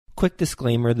quick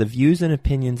disclaimer, the views and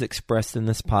opinions expressed in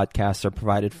this podcast are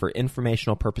provided for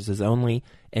informational purposes only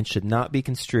and should not be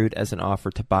construed as an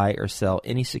offer to buy or sell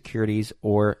any securities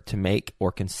or to make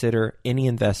or consider any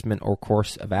investment or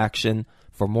course of action.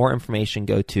 For more information,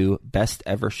 go to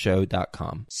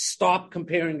bestevershow.com. Stop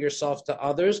comparing yourself to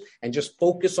others and just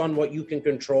focus on what you can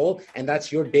control, and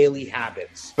that's your daily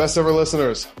habits. Best ever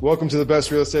listeners, welcome to the Best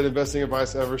Real Estate Investing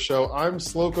Advice Ever Show. I'm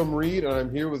Slocum Reed, and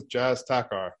I'm here with Jas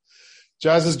Takhar.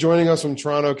 Jas is joining us from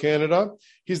Toronto, Canada.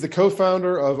 He's the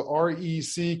co-founder of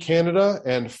REC Canada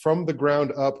and From the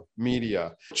Ground Up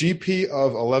Media, GP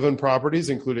of 11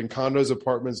 properties, including condos,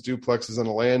 apartments, duplexes, and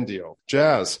a land deal.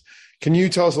 Jas, can you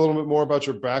tell us a little bit more about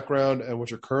your background and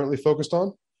what you're currently focused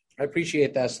on? I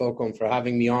appreciate that, Slocum, for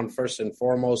having me on first and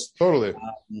foremost. Totally.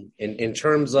 In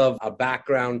terms of a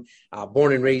background,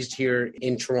 born and raised here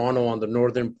in Toronto on the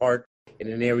northern part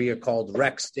in an area called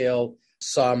Rexdale.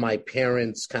 Saw my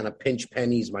parents kind of pinch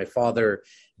pennies, my father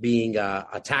being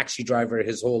a taxi driver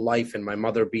his whole life and my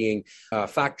mother being a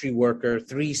factory worker,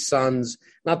 3 sons.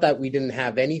 Not that we didn't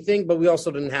have anything, but we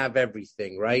also didn't have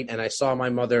everything, right? And I saw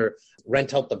my mother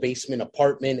rent out the basement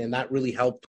apartment, and that really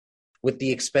helped with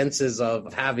the expenses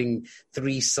of having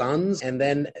 3 sons. And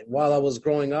then while I was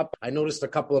growing up, I noticed a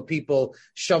couple of people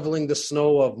shoveling the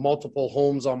snow of multiple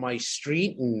homes on my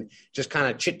street and just kind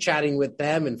of chit-chatting with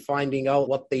them and finding out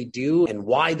what they do and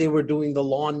why they were doing the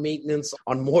lawn maintenance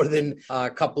on more than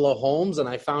a couple of homes. And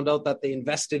I found out that they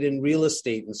invested in real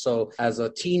estate. And so as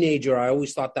a teenager, I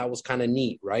always thought that was kind of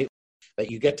neat, right? That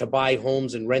you get to buy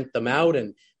homes and rent them out.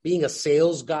 And being a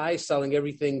sales guy, selling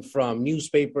everything from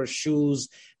newspapers, shoes,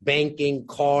 banking,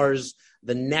 cars,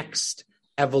 the next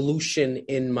evolution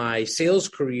in my sales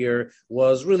career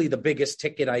was really the biggest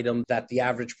ticket item that the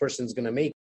average person's going to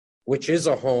make, which is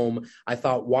a home. I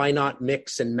thought, why not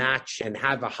mix and match and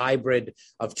have a hybrid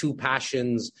of 2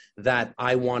 passions that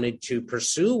I wanted to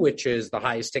pursue, which is the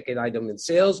highest ticket item in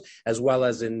sales, as well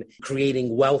as in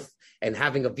creating wealth and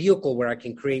having a vehicle where I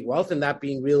can create wealth, and that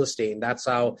being real estate. And that's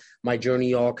how my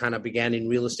journey all kind of began in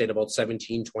real estate about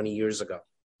 17, 20 years ago.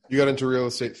 You got into real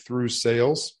estate through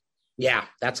sales? Yeah,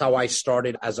 that's how I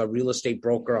started as a real estate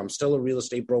broker. I'm still a real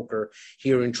estate broker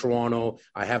here in Toronto.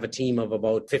 I have a team of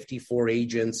about 54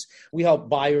 agents. We help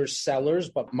buyers, sellers,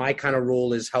 but my kind of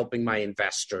role is helping my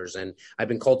investors. And I've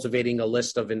been cultivating a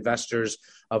list of investors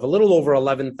of a little over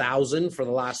 11,000 for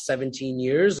the last 17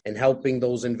 years and helping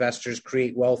those investors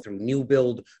create wealth through new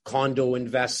build, condo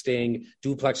investing,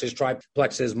 duplexes,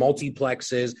 triplexes,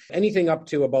 multiplexes, anything up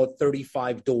to about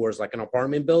 35 doors, like an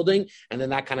apartment building. And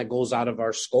then that kind of goes out of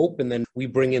our scope. And then we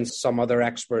bring in some other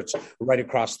experts right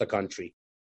across the country.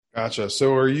 Gotcha.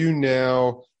 So are you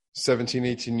now 17,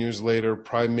 18 years later,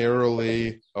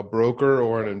 primarily a broker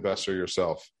or an investor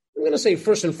yourself? I'm going to say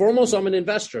first and foremost, I'm an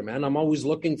investor, man. I'm always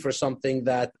looking for something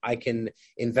that I can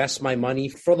invest my money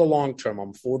for the long term.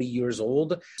 I'm 40 years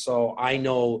old, so I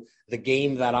know the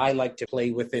game that I like to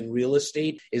play within real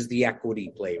estate is the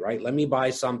equity play, right? Let me buy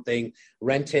something,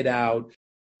 rent it out.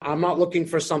 I'm not looking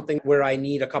for something where I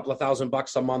need a couple of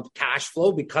 $1,000 a month cash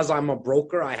flow because I'm a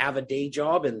broker. I have a day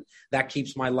job and that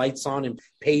keeps my lights on and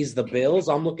pays the bills.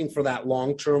 I'm looking for that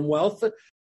long-term wealth.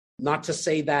 Not to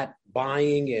say that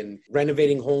buying and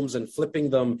renovating homes and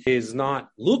flipping them is not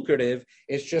lucrative.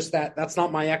 It's just that that's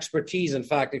not my expertise. In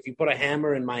fact, if you put a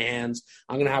hammer in my hands,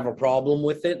 I'm going to have a problem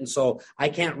with it. And so I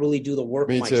can't really do the work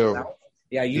Me myself. too.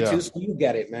 Yeah, you too. So you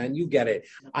get it, man. You get it.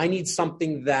 I need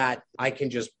something that I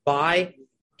can just buy,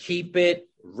 keep it,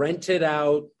 rent it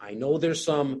out. I know there's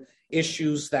some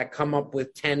issues that come up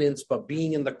with tenants, but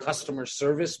being in the customer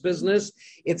service business,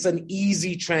 it's an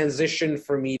easy transition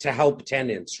for me to help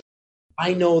tenants.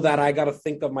 I know that I got to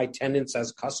think of my tenants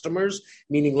as customers,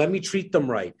 meaning let me treat them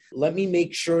right. Let me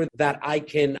make sure that I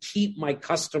can keep my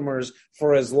customers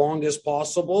for as long as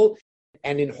possible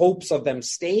and in hopes of them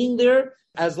staying there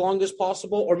as long as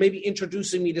possible, or maybe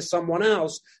introducing me to someone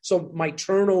else. So my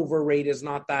turnover rate is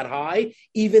not that high,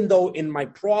 even though in my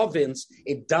province,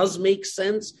 it does make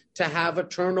sense to have a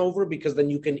turnover because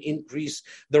then you can increase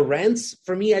the rents.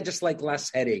 For me, I just like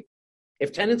less headache.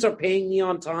 If tenants are paying me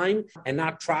on time and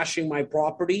not trashing my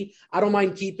property, I don't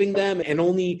mind keeping them and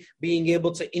only being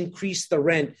able to increase the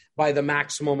rent by the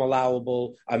maximum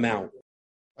allowable amount.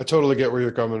 I totally get where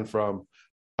you're coming from.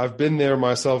 I've been there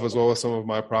myself as well as some of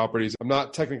my properties. I'm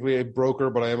not technically a broker,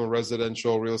 but I am a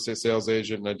residential real estate sales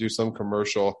agent and I do some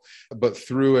commercial, but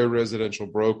through a residential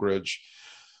brokerage.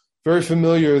 Very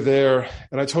familiar there.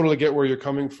 And I totally get where you're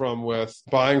coming from with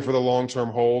buying for the long-term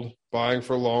hold, buying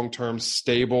for long-term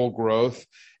stable growth,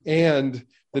 and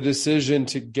the decision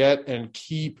to get and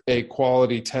keep a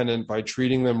quality tenant by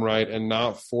treating them right and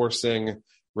not forcing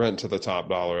rent to the top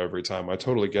dollar every time. I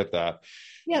totally get that.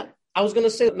 Yeah. I was going to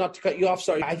say, not to cut you off,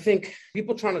 sorry. I think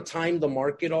people trying to time the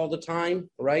market all the time,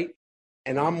 right?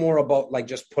 And I'm more about like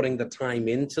just putting the time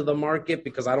into the market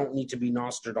because I don't need to be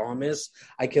Nostradamus.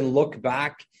 I can look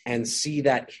back and see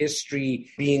that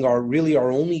history being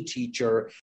our only teacher.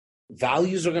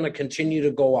 Values are going to continue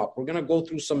to go up. We're going to go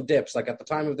through some dips. Like at the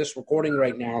time of this recording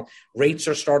right now, rates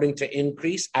are starting to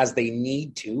increase as they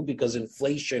need to because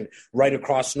inflation right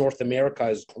across North America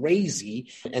is crazy.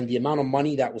 And the amount of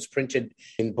money that was printed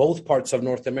in both parts of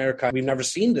North America, we've never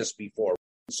seen this before.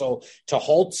 So to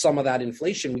halt some of that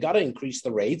inflation, we got to increase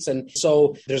the rates. And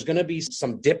so there's going to be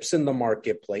some dips in the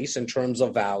marketplace in terms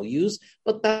of values,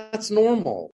 but that's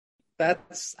normal.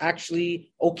 That's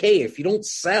actually okay. If you don't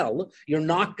sell, you're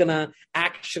not going to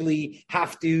actually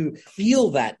have to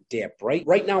feel that dip, right?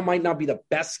 Right now might not be the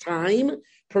best time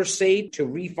per se to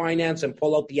refinance and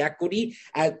pull out the equity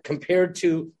compared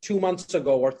to 2 months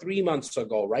ago or 3 months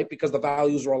ago, right? Because the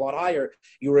values were a lot higher.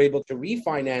 You were able to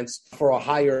refinance for a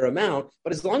higher amount.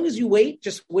 But as long as you wait,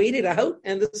 just wait it out.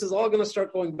 And this is all going to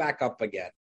start going back up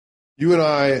again. You and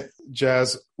I,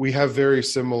 Jazz, we have very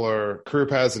similar career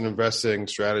paths and investing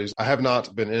strategies. I have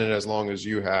not been in it as long as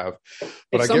you have,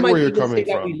 but I get where you're coming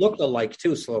from. We look alike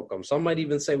too, Slocum. Some might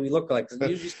even say we look alike.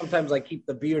 Usually sometimes I keep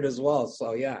the beard as well.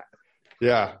 So yeah.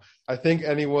 Yeah. I think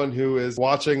anyone who is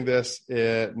watching this,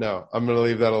 no, I'm going to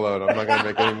leave that alone. I'm not going to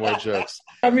make any more jokes.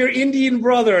 I'm your Indian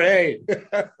brother, hey.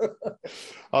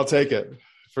 I'll take it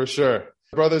for sure.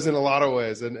 Brothers in a lot of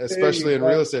ways, and especially in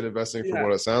real estate investing from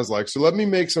what it sounds like. So let me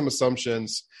make some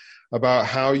assumptions about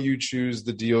how you choose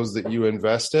the deals that you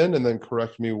invest in and then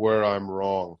correct me where I'm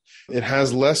wrong. It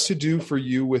has less to do for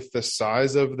you with the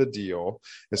size of the deal.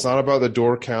 It's not about the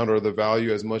door count or the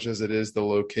value as much as it is the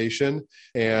location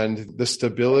and the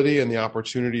stability and the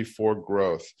opportunity for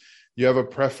growth. You have a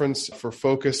preference for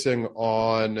focusing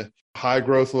on high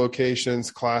growth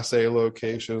locations, Class A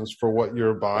locations for what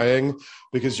you're buying,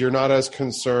 because you're not as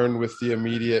concerned with the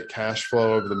immediate cash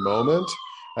flow of the moment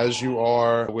as you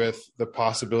are with the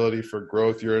possibility for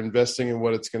growth. You're investing in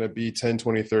what it's going to be 10,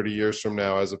 20, 30 years from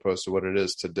now, as opposed to what it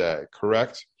is today.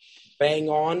 Correct? Bang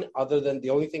on, other than the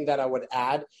only thing that I would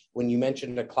add when you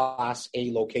mentioned a Class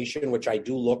A location, which I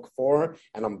do look for,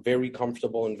 and I'm very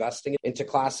comfortable investing into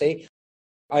Class A.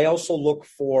 I also look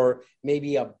for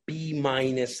maybe a B-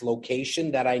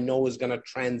 location that I know is going to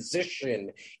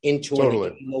transition into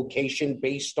a location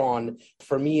based on,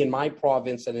 for me in my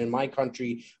province and in my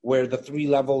country, where the 3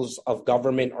 levels of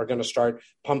government are going to start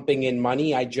pumping in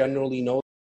money. I generally know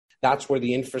that's where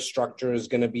the infrastructure is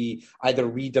going to be either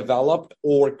redeveloped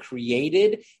or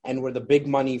created. And where the big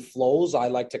money flows, I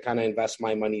like to kind of invest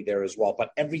my money there as well. But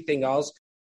everything else,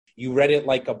 you read it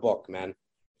like a book, man.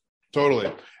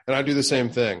 Totally. And I do the same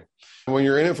thing. When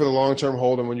you're in it for the long-term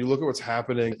hold, and when you look at what's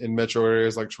happening in metro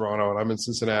areas like Toronto, and I'm in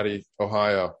Cincinnati,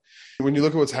 Ohio, when you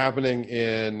look at what's happening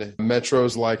in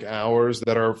metros like ours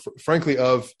that are frankly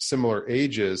of similar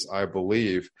ages, I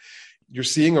believe, you're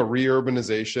seeing a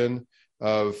reurbanization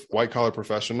of white-collar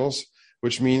professionals,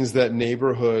 which means that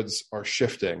neighborhoods are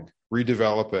shifting,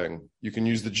 redeveloping. You can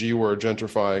use the G word,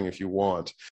 gentrifying, if you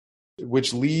want,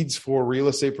 which leads for real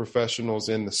estate professionals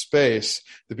in the space,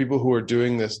 the people who are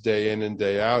doing this day in and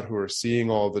day out, who are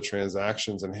seeing all the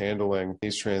transactions and handling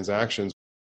these transactions.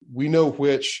 We know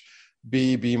which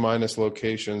B-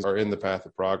 locations are in the path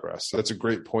of progress. So that's a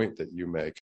great point that you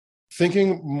make.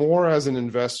 Thinking more as an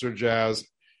investor, Jazz,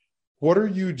 what are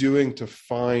you doing to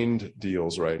find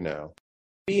deals right now?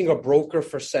 Being a broker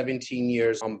for 17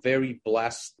 years, I'm very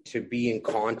blessed to be in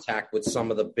contact with some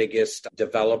of the biggest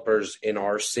developers in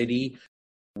our city.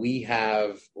 We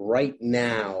have right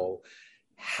now,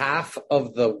 half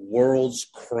of the world's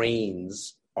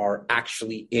cranes are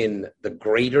actually in the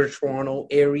greater Toronto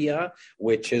area,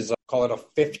 which is, call it a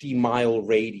 50-mile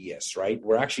radius, right?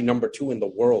 We're actually number 2 in the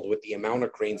world with the amount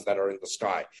of cranes that are in the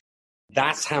sky.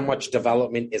 That's how much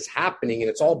development is happening, and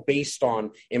it's all based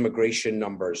on immigration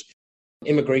numbers.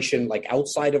 Immigration like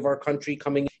outside of our country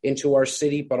coming into our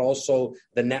city, but also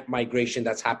the net migration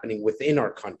that's happening within our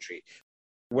country.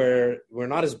 Where we're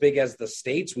not as big as the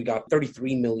States. We got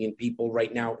 33 million people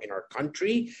right now in our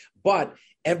country, but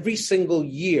every single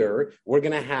year we're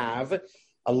going to have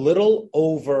a little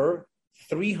over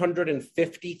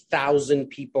 350,000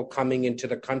 people coming into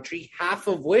the country, half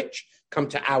of which come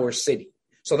to our city.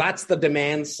 So that's the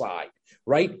demand side.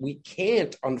 Right? We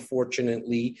can't,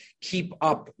 unfortunately, keep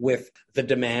up with the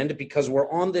demand because we're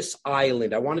on this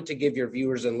island. I wanted to give your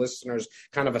viewers and listeners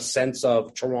kind of a sense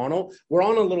of Toronto. We're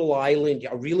on a little island,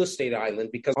 a real estate island,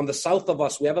 because on the south of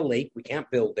us, we have a lake. We can't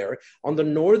build there. On the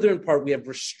northern part, we have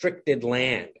restricted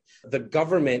land. the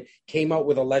government came out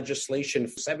with a legislation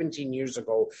 17 years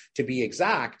ago, to be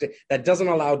exact, that doesn't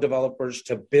allow developers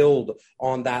to build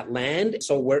on that land.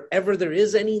 So wherever there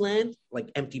is any land,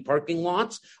 like empty parking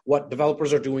lots, what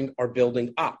developers are doing are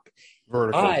building up.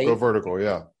 Go vertical,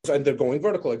 yeah. And they're going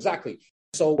vertical, exactly.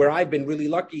 So where I've been really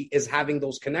lucky is having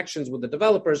those connections with the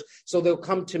developers. So they'll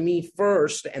come to me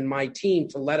first and my team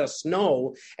to let us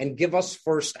know and give us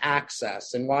first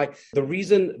access. And why the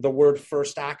reason the word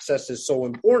first access is so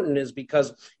important is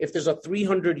because if there's a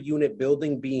 300 unit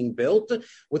building being built,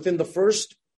 within the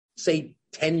first, say,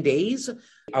 10 days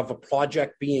of a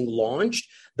project being launched,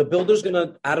 the builder's going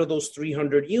to, out of those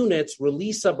 300 units,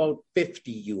 release about 50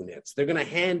 units. They're going to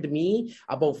hand me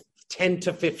about 10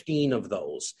 to 15 of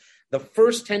those. The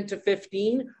first 10 to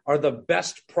 15 are the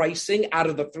best pricing out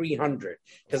of the 300,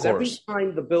 because every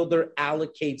time the builder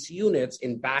allocates units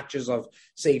in batches of,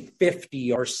 say,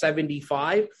 50 or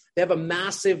 75, they have a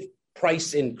massive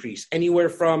price increase, anywhere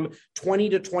from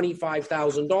 $20,000 to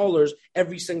 $25,000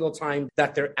 every single time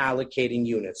that they're allocating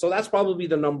units. So that's probably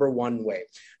the number one way.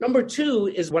 Number two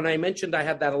is when I mentioned I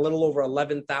had that a little over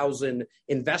 11,000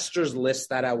 investors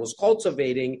list that I was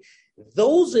cultivating.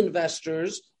 Those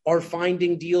investors are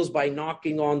finding deals by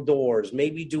knocking on doors,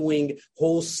 maybe doing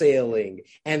wholesaling.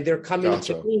 And they're coming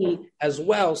to me as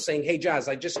well saying, hey, Jazz,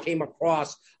 I just came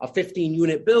across a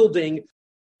 15-unit building.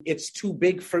 It's too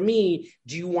big for me.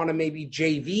 Do you want to maybe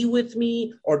JV with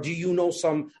me? Or do you know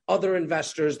some other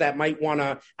investors that might want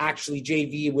to actually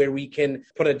JV where we can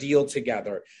put a deal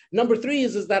together? Number three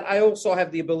is that I also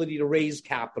have the ability to raise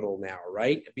capital now,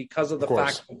 right? Because of the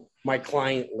fact of my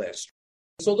client list.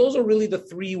 So those are really the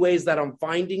three ways that I'm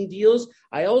finding deals.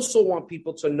 I also want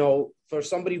people to know, for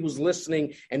somebody who's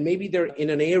listening and maybe they're in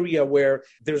an area where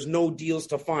there's no deals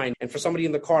to find. And for somebody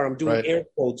in the car, I'm doing air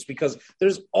quotes because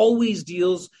there's always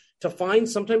deals to find.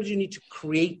 Sometimes you need to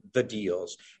create the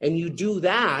deals. And you do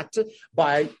that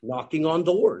by knocking on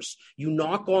doors. You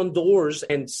knock on doors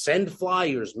and send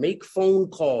flyers, make phone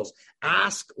calls,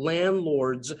 ask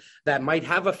landlords that might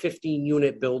have a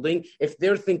 15-unit building if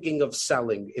they're thinking of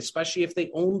selling, especially if they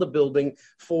own the building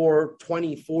for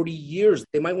 20, 40 years.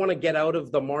 They might want to get out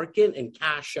of the market and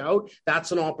cash out.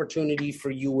 That's an opportunity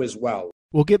for you as well.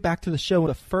 We'll get back to the show,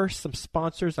 but first, some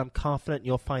sponsors I'm confident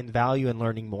you'll find value in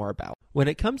learning more about. When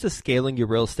it comes to scaling your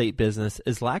real estate business,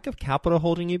 is lack of capital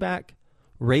holding you back?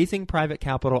 Raising private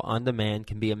capital on demand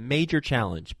can be a major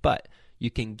challenge, but you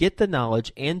can get the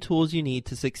knowledge and tools you need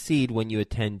to succeed when you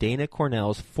attend Dana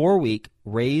Cornell's 4-week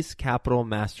Raise Capital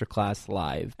Masterclass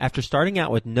Live. After starting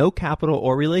out with no capital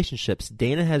or relationships,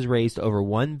 Dana has raised over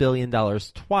 $1 billion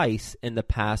twice in the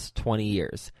past 20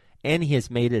 years. And he has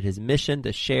made it his mission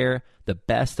to share the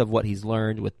best of what he's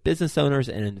learned with business owners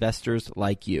and investors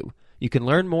like you. You can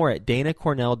learn more at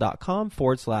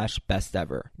danacornell.com/best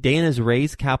ever. Dana's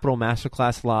Raise Capital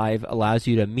Masterclass Live allows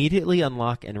you to immediately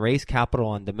unlock and raise capital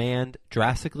on demand,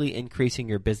 drastically increasing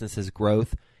your business's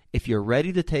growth. If you're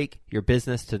ready to take your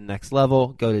business to the next level,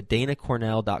 go to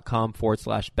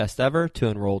danacornell.com/best ever to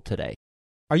enroll today.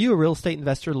 Are you a real estate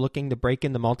investor looking to break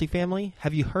into multifamily?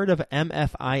 Have you heard of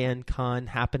MFIN Con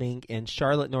happening in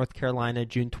Charlotte, North Carolina,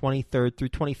 June 23rd through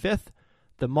 25th?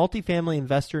 The Multifamily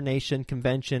Investor Nation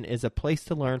Convention is a place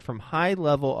to learn from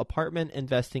high-level apartment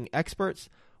investing experts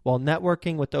while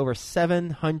networking with over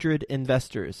 700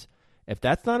 investors. If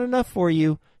that's not enough for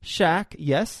you,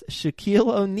 Shaquille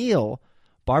O'Neal,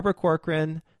 Barbara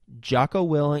Corcoran, Jocko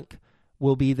Willink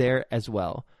will be there as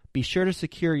well. Be sure to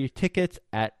secure your tickets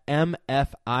at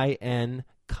mfincon.com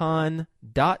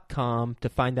to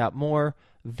find out more.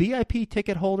 VIP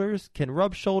ticket holders can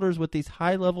rub shoulders with these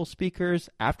high-level speakers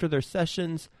after their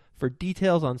sessions. For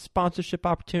details on sponsorship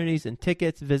opportunities and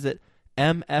tickets, visit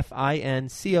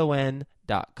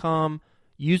mfincon.com.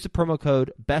 Use the promo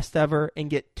code BESTEVER and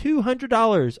get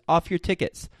 $200 off your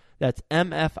tickets. That's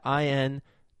mfincon.com.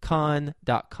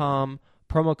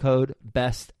 Promo code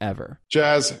BESTEVER.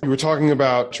 Jazz, you were talking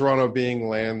about Toronto being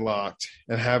landlocked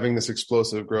and having this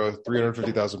explosive growth,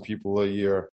 350,000 people a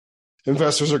year.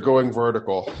 Investors are going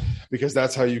vertical because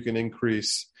that's how you can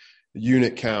increase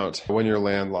unit count when you're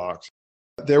landlocked.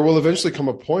 There will eventually come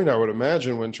a point, I would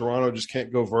imagine, when Toronto just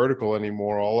can't go vertical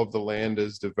anymore. All of the land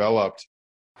is developed.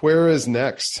 Where is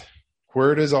next?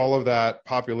 Where does all of that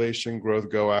population growth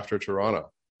go after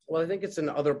Toronto? Well, I think it's in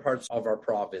other parts of our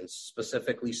province,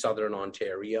 specifically Southern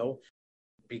Ontario,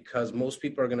 because most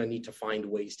people are going to need to find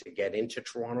ways to get into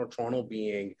Toronto, Toronto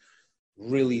being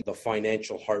really the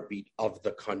financial heartbeat of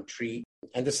the country.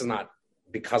 And this is not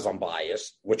because I'm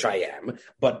biased, which I am,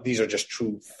 but these are just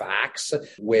true facts,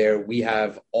 where we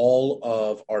have all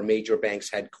of our major banks'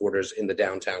 headquarters in the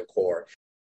downtown core.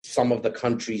 Some of the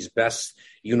country's best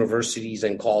universities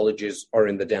and colleges are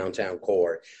in the downtown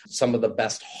core. Some of the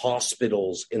best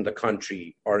hospitals in the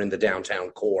country are in the downtown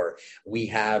core. We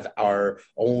have our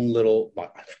own little, I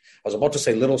was about to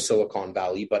say little Silicon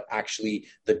Valley, but actually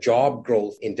the job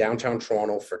growth in downtown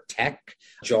Toronto for tech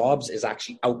jobs is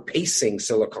actually outpacing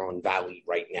Silicon Valley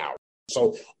right now.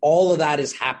 So all of that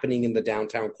is happening in the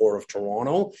downtown core of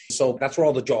Toronto. So that's where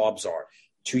all the jobs are.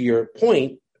 To your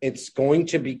point, it's going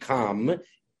to become,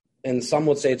 and some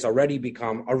would say it's already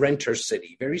become, a renter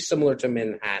city, very similar to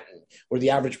Manhattan, where the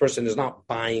average person is not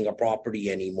buying a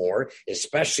property anymore,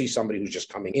 especially somebody who's just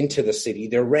coming into the city,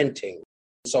 they're renting.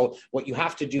 So what you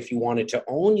have to do if you wanted to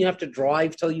own, you have to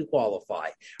drive till you qualify.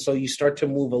 So you start to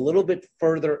move a little bit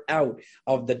further out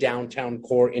of the downtown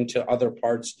core into other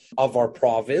parts of our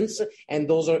province. And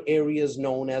those are areas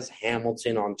known as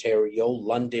Hamilton, Ontario,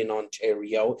 London,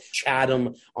 Ontario,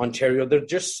 Chatham, Ontario. They're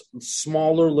just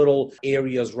smaller little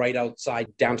areas right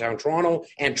outside downtown Toronto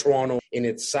and Toronto in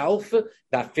itself,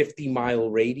 that 50-mile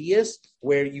radius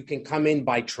where you can come in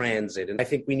by transit. And I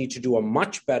think we need to do a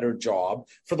much better job.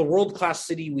 For the world-class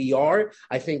city we are,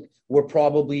 I think we're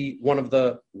probably one of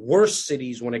the worst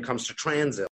cities when it comes to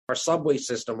transit. Our subway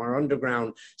system, our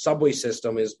underground subway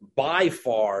system is by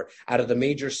far, out of the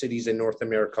major cities in North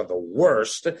America, the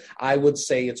worst. I would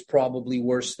say it's probably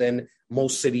worse than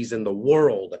most cities in the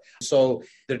world. So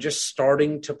they're just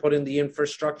starting to put in the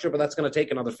infrastructure, but that's going to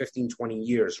take another 15, 20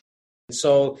 years.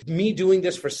 So me doing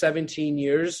this for 17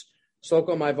 years,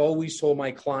 Slocum, I've always told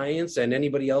my clients and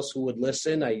anybody else who would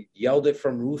listen, I yelled it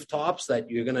from rooftops that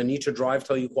you're going to need to drive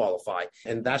till you qualify.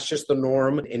 And that's just the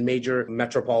norm in major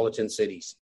metropolitan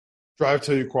cities. Drive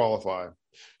till you qualify.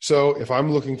 So if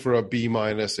I'm looking for a B-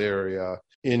 area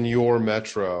in your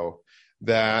metro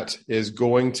that is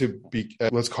going to be,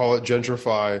 let's call it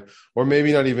gentrify, or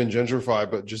maybe not even gentrify,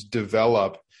 but just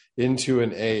develop into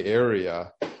an A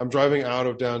area. I'm driving out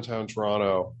of downtown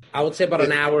Toronto. I would say about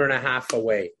an hour and a half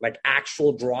away. Like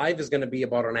actual drive is going to be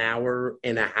about an hour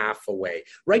and a half away.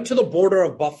 Right to the border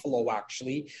of Buffalo,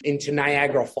 actually, into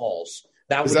Niagara Falls.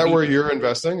 Is that where you're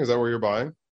investing? Is that where you're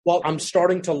buying? Well, I'm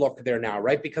starting to look there now,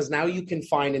 right? Because now you can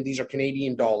find, and these are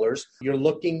Canadian dollars, you're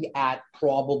looking at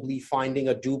probably finding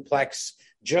a duplex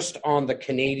just on the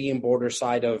Canadian border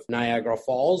side of Niagara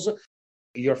Falls.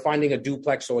 You're finding a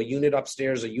duplex, so a unit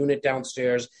upstairs, a unit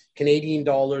downstairs, Canadian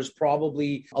dollars,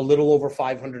 probably a little over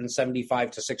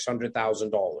 $575,000 to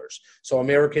 $600,000. So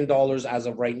American dollars as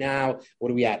of right now,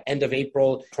 what are we at? End of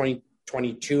April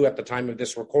 2022 at the time of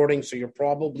this recording. So you're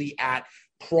probably at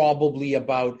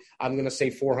about, I'm going to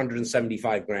say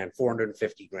 $475,000,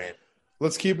 $450,000.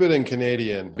 Let's keep it in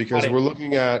Canadian because we're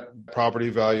looking at property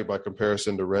value by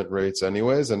comparison to rent rates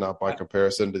anyways, and not by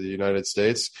comparison to the United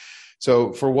States.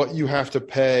 So for what you have to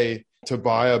pay to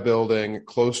buy a building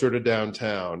closer to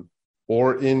downtown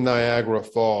or in Niagara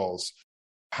Falls,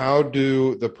 how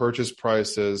do the purchase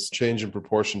prices change in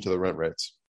proportion to the rent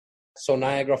rates? So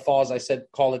Niagara Falls, I said,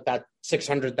 call it that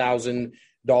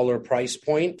 $600,000 price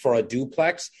point for a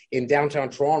duplex. In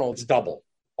downtown Toronto, it's double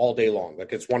all day long.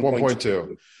 Like it's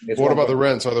 1.2. What about the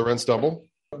rents? Are the rents double?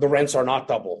 The rents are not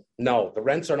double. No, the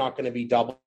rents are not going to be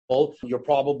double. You're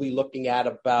probably looking at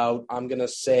about, I'm going to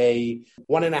say,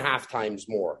 1.5 times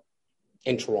more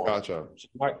in Toronto. Gotcha.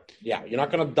 Yeah, you're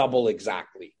not going to double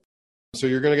exactly. So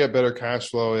you're going to get better cash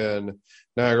flow in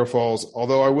Niagara Falls.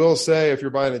 Although I will say, if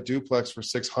you're buying a duplex for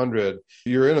 $600,000,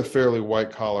 you're in a fairly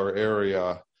white collar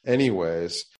area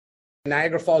anyways.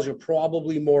 Niagara Falls, you're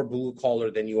probably more blue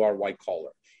collar than you are white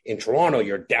collar. In Toronto,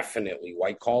 you're definitely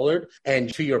white-collared.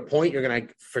 And to your point, you're going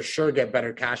to for sure get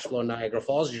better cash flow in Niagara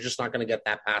Falls. You're just not going to get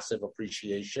that passive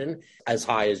appreciation as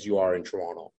high as you are in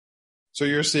Toronto. So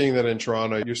you're seeing that in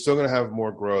Toronto, you're still going to have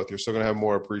more growth. You're still going to have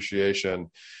more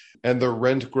appreciation. And the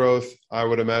rent growth, I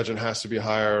would imagine, has to be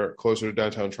higher closer to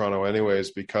downtown Toronto anyways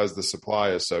because the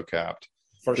supply is so capped.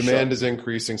 Demand is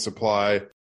increasing, supply.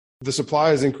 The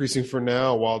supply is increasing for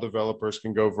now while developers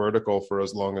can go vertical for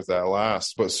as long as that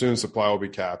lasts. But soon supply will be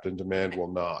capped and demand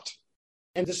will not.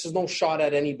 And this is no shot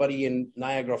at anybody in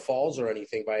Niagara Falls or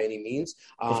anything by any means.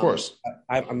 Of course.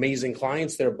 I have amazing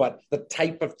clients there, but the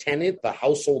type of tenant, the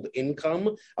household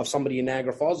income of somebody in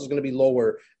Niagara Falls is going to be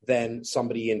lower than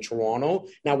somebody in Toronto.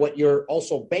 Now, what you're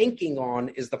also banking on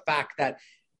is the fact that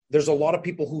there's a lot of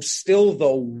people who still,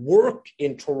 though, work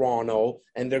in Toronto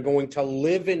and they're going to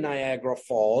live in Niagara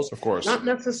Falls. Of course. Not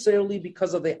necessarily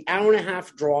because of the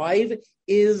hour-and-a-half drive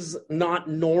is not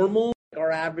normal.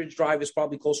 Our average drive is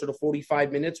probably closer to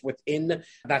 45 minutes within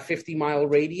that 50-mile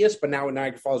radius. But now in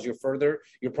Niagara Falls, you're further.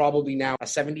 You're probably now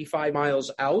 75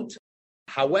 miles out.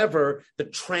 However, the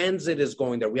transit is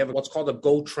going there. We have what's called a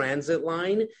Go Transit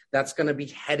line that's going to be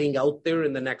heading out there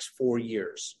in the next 4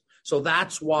 years. So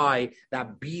that's why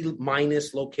that B-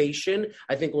 location,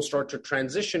 I think, will start to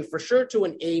transition for sure to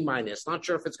an A-. Not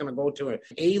sure if it's going to go to an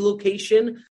A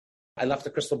location. I left the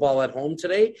crystal ball at home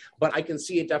today, but I can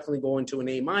see it definitely going to an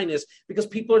A- because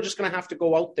people are just going to have to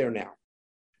go out there now.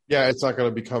 Yeah, it's not going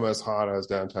to become as hot as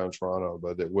downtown Toronto,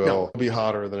 but it will be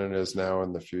hotter than it is now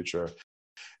in the future.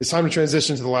 It's time to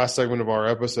transition to the last segment of our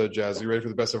episode, Jazz. Are you ready for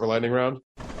the best ever lightning round?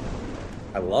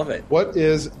 I love it. What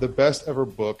is the best ever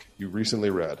book you recently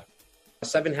read?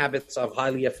 7 Habits of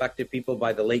Highly Effective People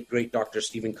by the late, great Dr.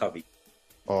 Stephen Covey.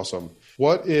 Awesome.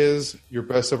 What is your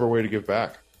best ever way to give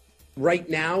back? Right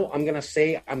now, I'm going to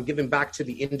say I'm giving back to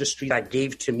the industry that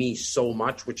gave to me so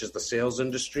much, which is the sales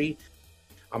industry.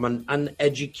 I'm an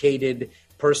uneducated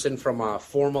person from a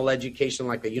formal education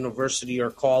like a university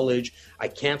or college. I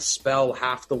can't spell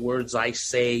half the words I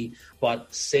say,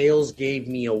 but sales gave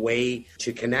me a way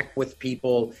to connect with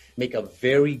people, make a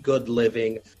very good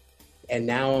living. And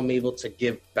now I'm able to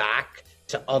give back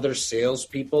to other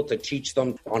salespeople to teach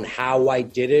them on how I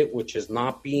did it, which is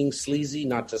not being sleazy.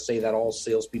 Not to say that all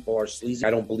salespeople are sleazy.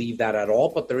 I don't believe that at all,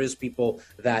 but there is people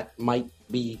that might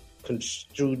be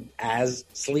construed as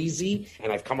sleazy,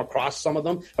 and I've come across some of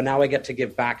them. But now I get to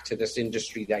give back to this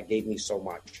industry that gave me so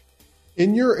much.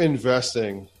 In your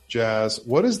investing, Jazz,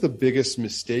 what is the biggest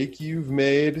mistake you've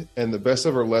made and the best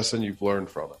ever lesson you've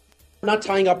learned from it? Not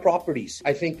tying up properties.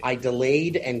 I think I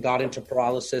delayed and got into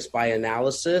paralysis by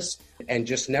analysis and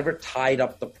just never tied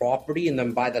up the property. And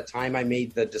then by the time I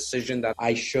made the decision that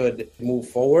I should move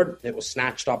forward, it was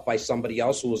snatched up by somebody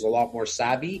else who was a lot more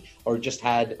savvy or just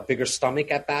had a bigger stomach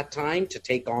at that time to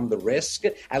take on the risk,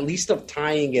 at least of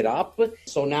tying it up.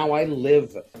 So now I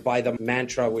live by the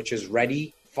mantra, which is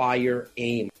ready, fire,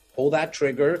 aim. Pull that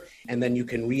trigger, and then you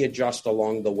can readjust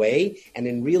along the way. And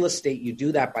in real estate, you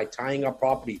do that by tying up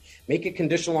property. Make it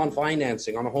conditional on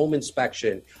financing, on a home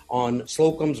inspection, on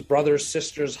Slocum's brother,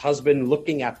 sister's husband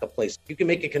looking at the place. You can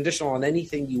make it conditional on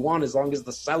anything you want as long as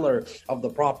the seller of the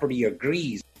property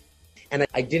agrees. And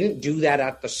I didn't do that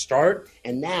at the start.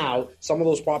 And now some of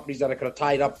those properties that I could have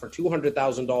tied up for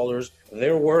 $200,000,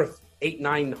 they're worth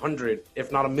 $800,000-900,000,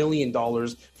 if not $1 million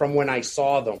from when I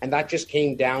saw them. And that just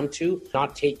came down to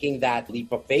not taking that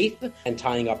leap of faith and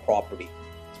tying up property.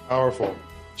 Powerful.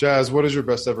 Jazz, what is your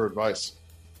best ever advice?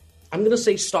 I'm going to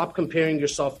say stop comparing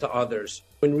yourself to others.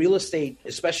 In real estate,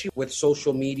 especially with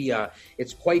social media,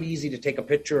 it's quite easy to take a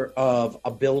picture of a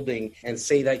building and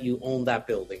say that you own that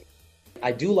building.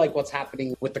 I do like what's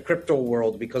happening with the crypto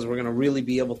world because we're going to really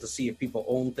be able to see if people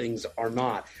own things or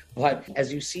not. But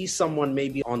as you see someone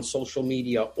maybe on social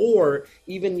media or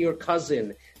even your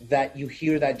cousin that you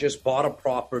hear that just bought a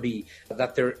property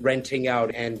that they're renting out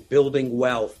and building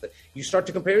wealth, you start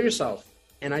to compare yourself.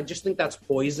 And I just think that's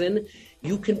poison.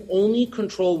 You can only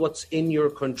control what's in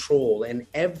your control. And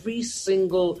every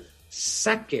single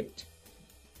second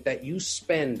that you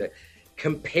spend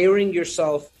comparing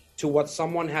yourself to what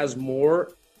someone has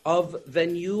more of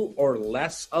than you or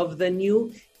less of than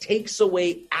you takes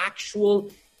away actual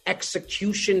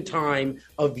execution time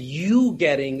of you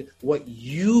getting what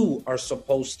you are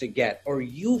supposed to get, or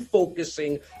you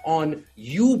focusing on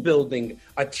you building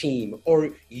a team, or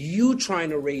you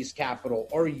trying to raise capital,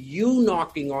 or you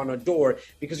knocking on a door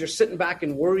because you're sitting back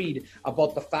and worried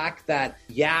about the fact that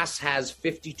Yas has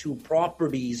 52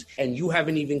 properties and you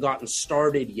haven't even gotten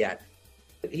started yet.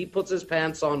 He puts his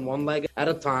pants on one leg at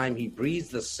a time. He breathes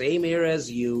the same air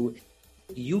as you.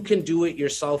 You can do it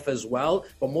yourself as well,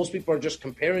 but most people are just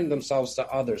comparing themselves to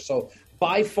others. So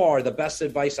by far, the best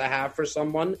advice I have for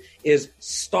someone is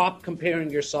stop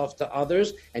comparing yourself to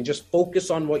others and just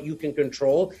focus on what you can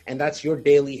control, and that's your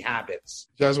daily habits.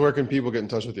 Jazz, where can people get in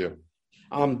touch with you?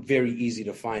 I'm very easy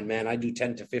to find, man. I do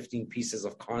 10 to 15 pieces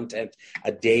of content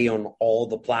a day on all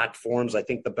the platforms. I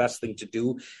think the best thing to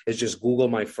do is just Google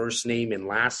my first name and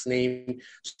last name.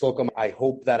 Slocum, I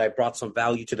hope that I brought some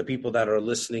value to the people that are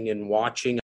listening and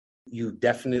watching. You've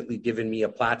definitely given me a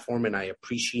platform, and I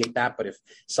appreciate that. But if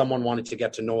someone wanted to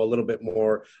get to know a little bit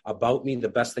more about me, the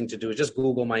best thing to do is just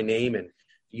Google my name, and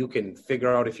you can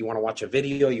figure out if you want to watch a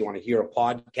video, you want to hear a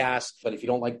podcast. But if you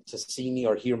don't like to see me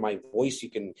or hear my voice, you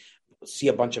can see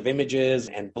a bunch of images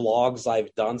and blogs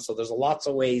I've done. So there's lots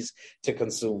of ways to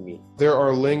consume me. There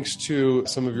are links to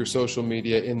some of your social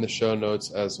media in the show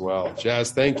notes as well. Jazz,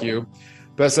 thank you.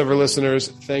 Best ever listeners,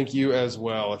 thank you as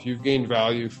well. If you've gained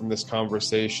value from this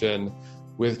conversation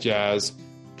with Jazz,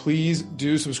 please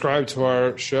do subscribe to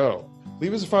our show.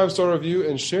 Leave us a 5-star review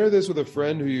and share this with a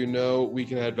friend who you know we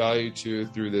can add value to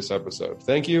through this episode.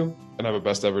 Thank you, and have a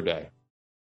best ever day.